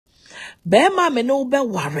Bempah me no be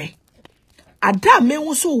worry. Ada me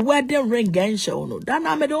wo so wedding ring gensha no.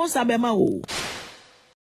 Dana me don sa Bempah o.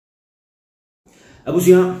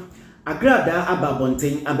 Abusia Agradaa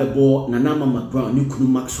ababonten abebo nanama McBrown ni kunu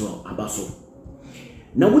Maxwell abaso.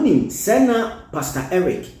 Na woni sena Pastor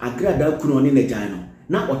Eric Agradaa kunu oni na gyan no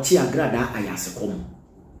na ochi Agradaa ayasekom.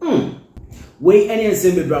 We any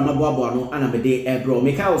ensemble drama boabo no anabede ebro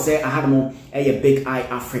make I say I had mo Big Eye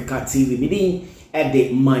Africa TV meaning at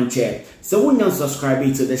the manche. So when you subscribe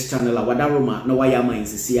to this channel wadaroma no waya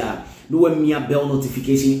mindsia no mia bell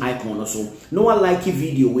notification icon also no like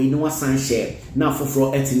video we no san share na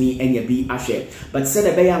foforo etini enya bi ahwe but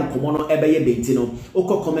said e be ya nkomo no e be ye benti no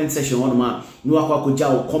oko comment section on ma no akwakoja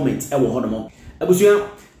o comment e wo hodomo abusuya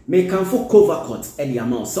me kanfo cover cut e di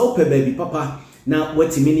amount so pe baby papa na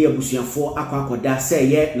watimi ne abusuafo akwakoda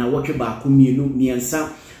say ye na wotwe ba ko mienu miensa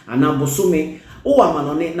ana bosome o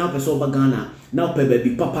amanone na peso bagana na pe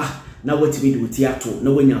baby papa na watimi di otiato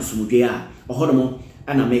na wanya sumudwe a ohodomo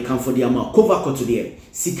ana make for the amount cover cut there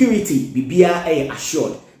security bibia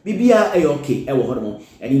assured bibia okay e wo hodomo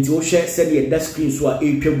and into share send the screen so a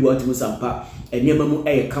twabu atimu sampa enema mu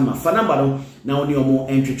kama fa number no na oni omo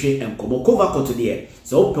entwetwe enkobo cover cut there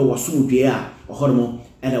so pe wasumudwe a ohodomo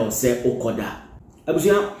and I say okoda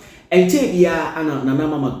abusia enche bia ana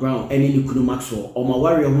nanama McBrown eni ni kunu Maxwell o ma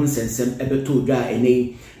warrior hu nsensem ebeto dwa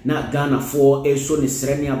ene na Ghana for eso ne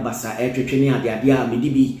srene abasa etwetwe ne ade a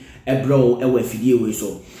medibi ebro ewe fidie we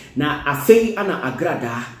so na afei ana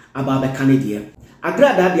Agradaa ababe kanedie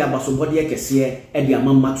Agradaa de abasobode ekese e de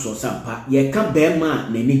ama Maxwell sampa ye ka bema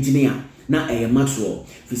na enigine a na Maxwell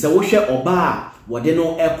fisa wo hwe oba wode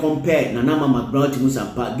no compare na nama McBrown timu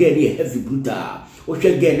sampa gari heavy brutal wo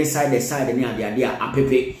hwe gari side ne ade a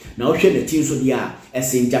apepe na wo hwe ne tin so dia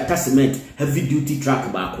esenjata cement heavy duty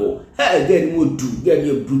truck ba ko gari mo du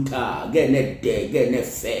gari brutal gari ne de gari ne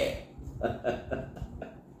fair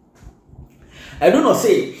I don't know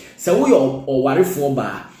say we or worry for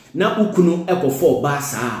ba na ukunu ekofo ba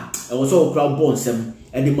saa e wo so okra bonsem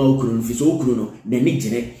e de ma ukunu fi so ukunu no na ni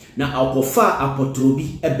gine na akofa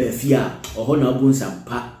apotrobi eba fia oho na bonsam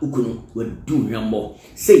pa ukunu wadu hwambo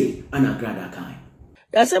say ana Agradaa kan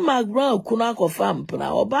ya se McBrown ukunu akofa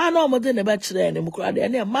mpna oba na omode ne ba kire ne mukura de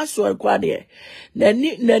ne Maxwell kwa de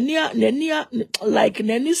nani like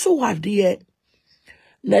nani so wade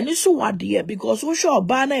Nani so wade because wo sure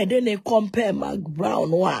ba na de ne compare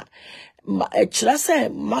McBrown wa e kira se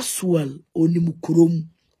Maxwell onimukurom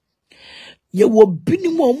ye wo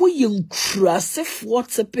binimu omo ye nkurasefo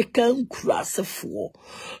typical nkurasefo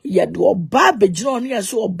ye de oba bejira onu ye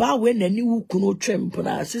so oba we nani wukunu twempo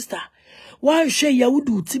na sister wan hwe ye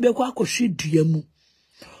wudu ti be kwa akohwe dua mu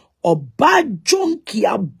oba jonki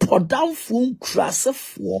abodanfo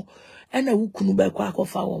nkurasefo ena wukunu be kwa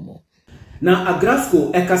akofa wo mo na Agrasco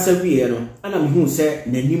ekasa wie no ana mehu se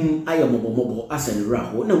nanim ayemobomobo asenra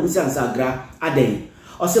ho na musansa agra aden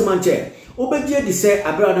ose manche obegye di se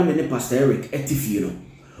abra na me ne Pastor Eric etifie no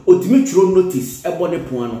otimi twiro notice ebo ne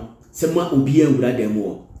poa no se ma obi anwura dem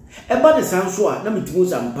wo eba ne sanso a na metimu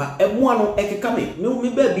sampa emo ano ekeka me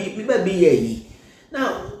baby ye yi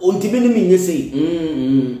na ontimi ne minye sei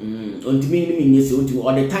ontimi ne minye sei ontimi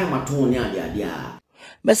all the time ato ne ade a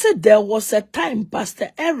me say there was a time Pastor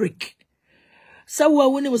Eric so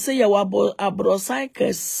when we say you abrosan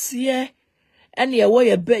kese and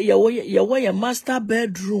your master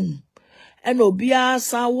bedroom and obia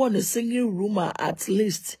sa one singing room at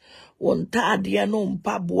least one tadia no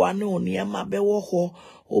mpaboa no niema bewo ho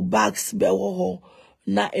o bags bewo ho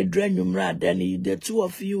na edrenumra then the two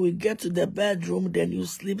of you will get to the bedroom then you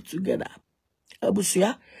sleep together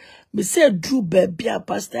abusia me say Drew baby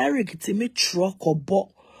Pastor Eric timi tro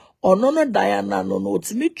kobo Onono Diana no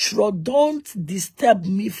me don't disturb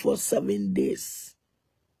me for 7 days.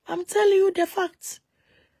 I'm telling you the facts.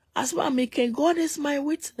 As I'm making, God is my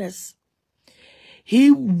witness.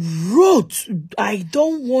 He wrote, I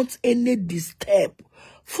don't want any disturb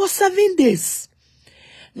for 7 days.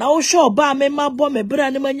 Now sure ba me mabo me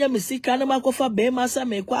bra ne manya misika ne makofa be masa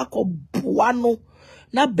me kwa akobua no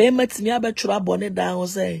na be matimi abetwura bone dan ho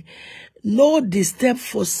say no disturb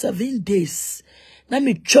for 7 days. Na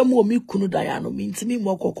mi twam wo mi kunu Diana mi ntimi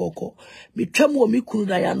mokokoko mi twam wo mi kunu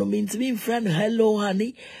Diana mi ntimi friend hello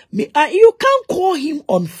honey me you can't call him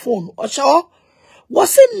on phone osho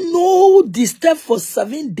was it no disturb for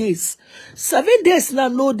 7 days 7 days na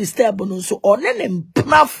no disturb no so onene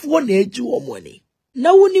mpnafo na eji wo money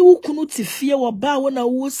na woni wo kunu ti fie wo ba wo na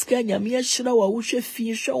wo ska nyame ahira wa wo hwe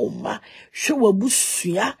fie hwe wo ma hwe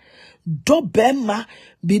wabusua do Bempah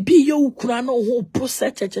bibi yo ukura no ho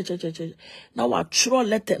pose che na wa tro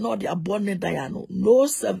letter no de abone Diana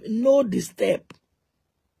no disturb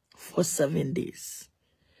for 7 days.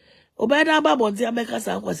 Obeda babonti abeka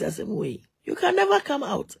sankwasi asemwe. You can never come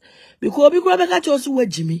out. Because we beka chosu we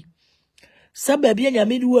Jimmy. Sababi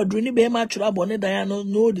nyame di wadu ni be ma chura bone dan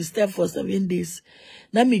no disturb for 7 days.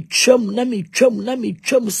 Na mi chum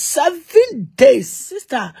 7 days.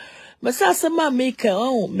 Sister, masa sema make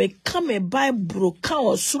me come Bible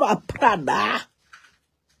kan sura Prada.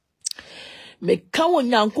 Me kan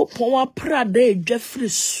Nyankopon wa Prada Jeffrey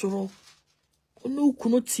soro. Onu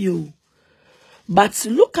kuno tio. But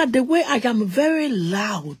look at the way I am very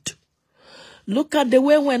loud. Look at the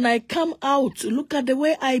way when I come out. Look at the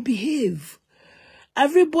way I behave.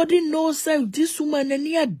 Everybody knows that this woman is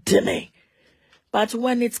near dinner. But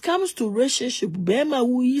when it comes to relationship, Bema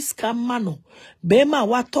who is mano, Bema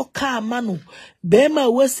watoka mano, Bema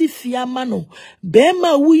wasifia mano,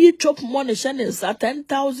 Bema who you chop money shanes at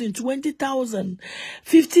 10,000, 20,000,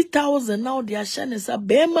 50,000. Now they are shanes at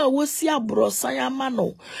Bema wasia brosaya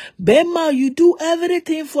mano, Bema you do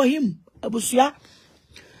everything for him. Abusia.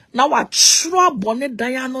 Now a true bonnet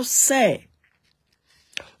Diana say,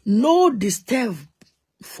 no disturb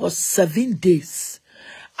for 7 days.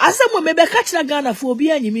 As someone may be catching a Ghana for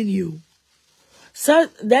being you. So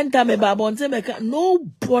then time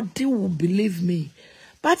nobody will believe me.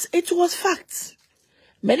 But it was fact.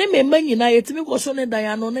 Many men united me was on a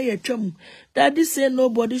Diana on a chum. Daddy said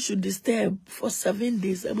nobody should disturb for 7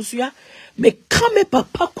 days. Abusia me come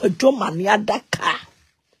papa kwa joma ni adaka.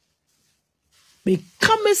 Me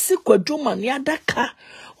come si kwa joma ni adaka.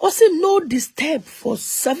 Also no disturb for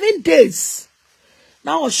 7 days.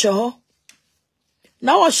 Now show.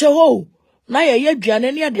 Now show. Now ye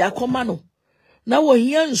dwane near the akomano. Now we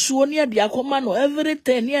hear nsuo near the akomano.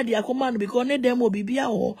 Everything near the akomano because ne them will be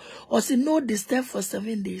or see no disturb for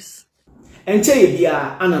 7 days. And say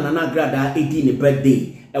bia anana Agradaa edi ne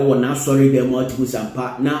birthday. E wona sorry dem multiple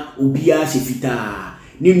sampa na obia shefita.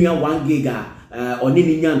 Ni nua 1 giga oni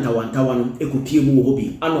ni nyanta wantawa no ekotie mu wo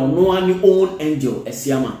bi. Ana ono ani own angel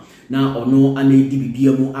esiama. Na ono ane di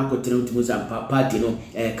bibia mu akotere ntimo sampa party no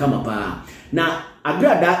kama pa. Na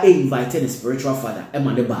Agradaa invited the spiritual father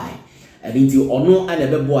emane bai. Enti ono ane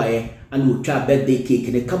beboaye ane otwa birthday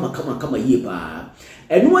cake ne kama yie pa.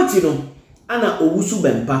 Enu achi no ana Owusu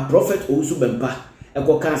Bempah, prophet Owusu Bempah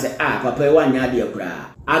ekoka se papa e wanya de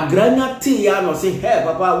akura. Agranya te ya no se hey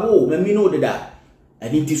papa wo mami no deda.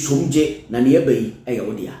 Enti somje na ne ebai eye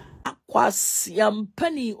wodia.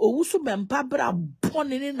 Kwasiampani Owusu Bempah bra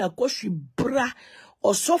bonene na kohwi bra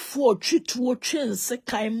osofo otwituo twense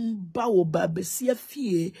kan ba wo babesia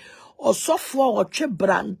fie osofo otwe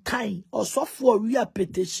brantan osofo wi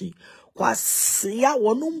apetition kwasia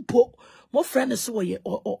wonumpo mo friend so ye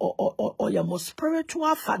oya mo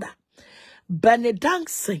spiritual father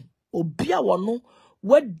Benedancing obia wono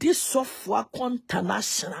wadi sofo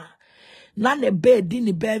international na ne bed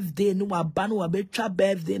ni birthday ni waba no wabetwa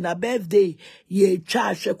birthday na birthday ye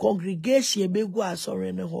twa hwe congregation begu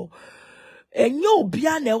asore ne ho enyo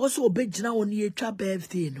bia na ewo so obegina woni ye twa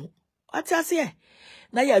birthday no atiase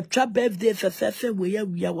na ye twa birthday fefefe we ya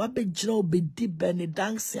wia wabegina obedi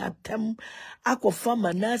Benedancing atem akofa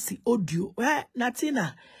manasi audio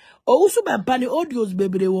natina Owusu Bempah ni audios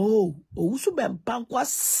bebre wo Owusu Bempah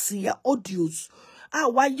kwasia audios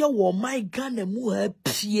waye wo my Ghana mu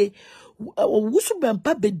apie Owusu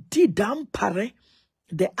Bempah bedi dampare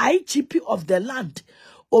the IGP of the land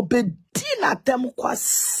obedi na tem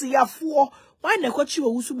kwasiafo why na kwachi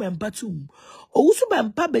Owusu Bempah tum Owusu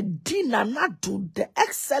Bempah bedi na nado the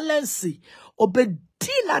excellency obedi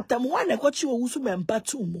na tem why na kwachi Owusu Bempah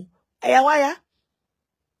tum waya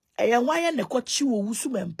ne kwachi Owusu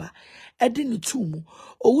Bempah edi ni tum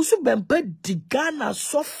Owusu Bempah digana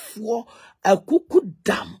sofo akuku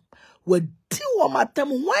dam wadi wa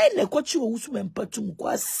matam why ne kwachi Owusu Bempah tum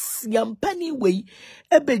kwa siampani we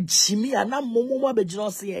ebe jimi ana momo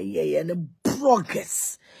abegina se ye ne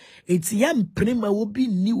progress enti ya mprema wo bi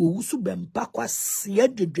ni Owusu Bempah kwa sia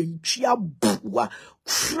dwedwentwia bua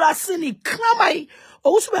frasini kramai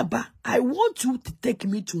Owusu Bempah I want you to take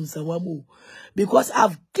me to Nsawamo because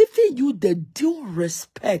I've given you the due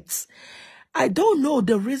respect. I don't know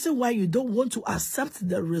the reason why you don't want to accept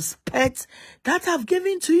the respect that I've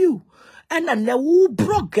given to you. And I know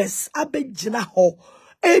progress abegina ho.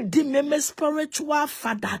 Edi meme spiritual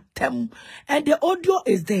father tem. And the audio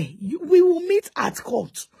is there. We will meet at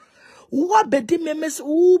court. What bedi memes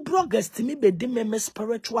progress to me bedi meme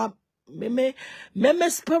spiritual meme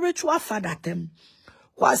spiritual father tem.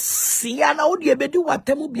 Kwasia na odi ebedi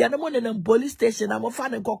watemu bia na mo ne police station am fa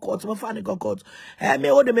ne court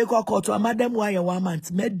me o de me court amadam wa ye 1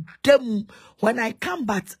 month me dem when I come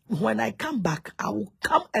back I will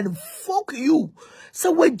come and fuck you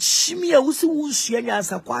so we chimi Owusu wunsu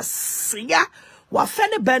nyansa kwasia wa fe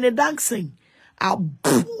ne Benediction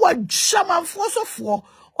abuwa shaman fosofo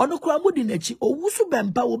ono kura mudi nachi Owusu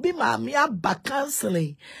Bempah obi maami aba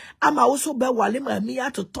canceling ama Owusu be wale maami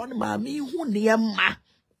atoto ne maami hu niema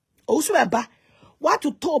Owusu Bempah what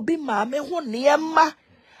to to be maami hu niema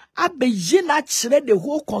abeji na kire the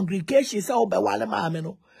whole congregation say obe wale maami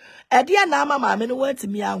no ede na ama maami no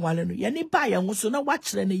wantimi anwale no ye ni ba ye ho so na wa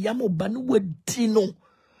kire ne yam oba no wadi no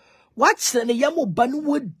watch the yamu banu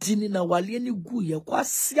wodini na wale ni guye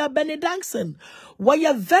kwasia Benediction. Why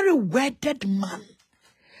a very wedded man.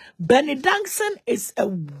 Benediction is a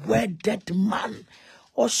wedded man.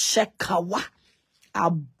 O shekawa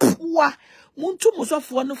abua muntu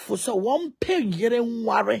musofo no fo so won pe yere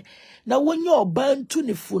nware na wonye obantu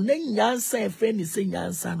ni fo na nyansa efe ni se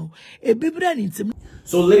nyansa no ebibra ni tim.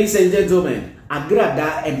 So ladies and gentlemen,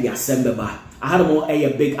 Agradaa and the Assembaba. I had more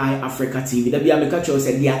a Big Eye Africa TV. The Biamika Cho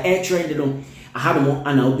said they are air trending. I had more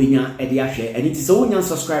and I'll be at the share. And it is only on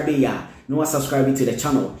subscribe here. No subscribing to the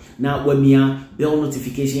channel. Now when me bell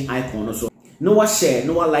notification icon also. No one share,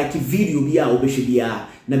 no one like video be a obesibia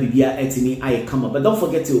na bibia etimi I come up. But don't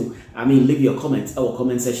forget to leave your comments or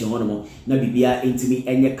comment section on more na bibia intimi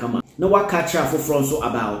enye come. No one catch up for front so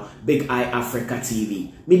about Big Eye Africa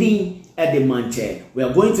TV. Meeting at the Manche. We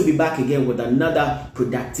are going to be back again with another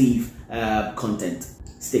productive content.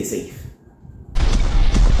 Stay safe.